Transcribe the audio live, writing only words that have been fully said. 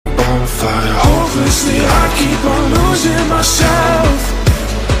bonfire. Hopelessly I keep on losing myself,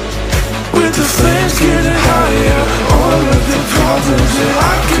 with the flames getting higher. All of the problems that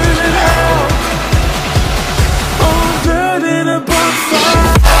I couldn't help, all burning a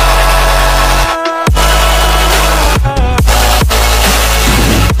bonfire.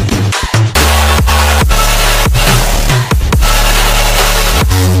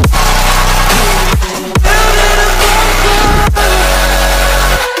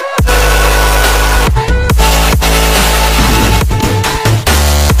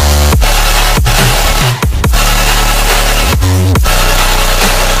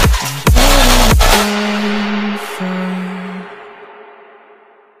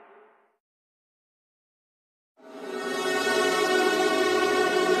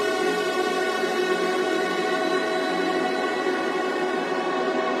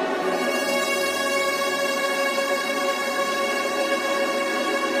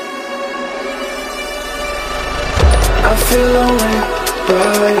 I feel lonely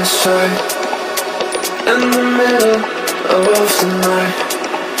by your side, in the middle of the night.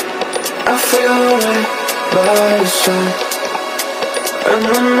 I feel lonely by your side, in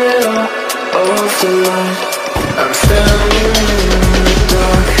the middle of the light. I'm standing in the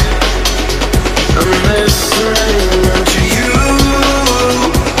dark, I'm listening to you,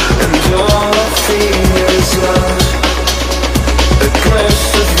 and all I feel is love.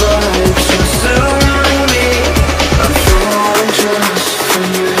 Aggressive vibes consuming me. I'm falling just for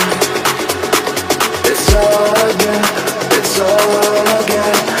you. It's all I get, it's all I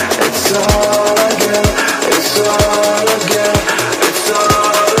get, it's all I get, it's all I get, it's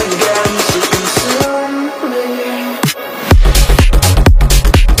all I get. So consume me.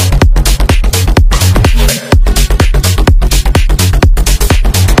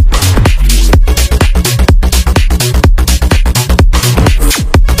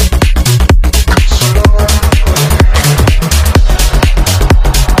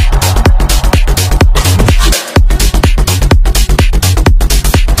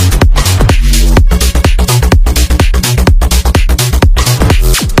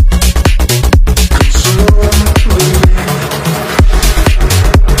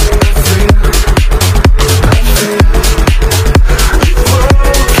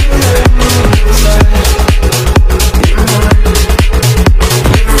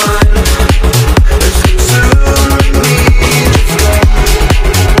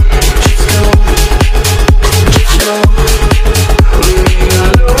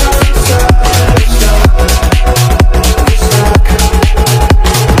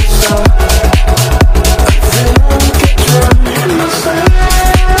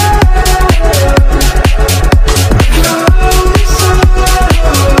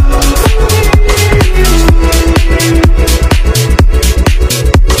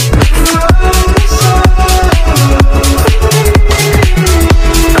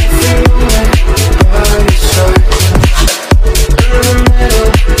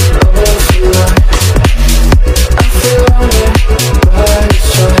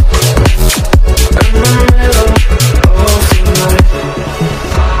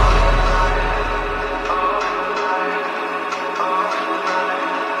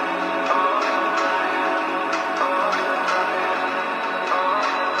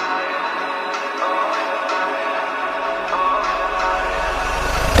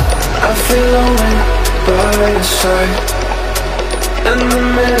 I feel lonely by your side, in the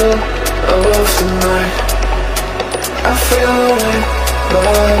middle of the night. I feel lonely by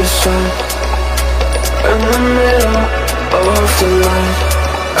your side, in the middle of the light.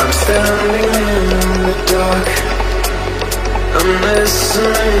 I'm standing in the dark, I'm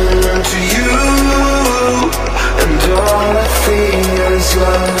listening to you, and all I feel is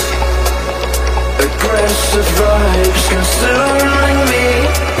love. Aggressive vibes consuming me.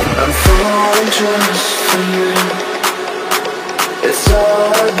 I'm falling just for you. It's all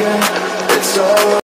I get, it's all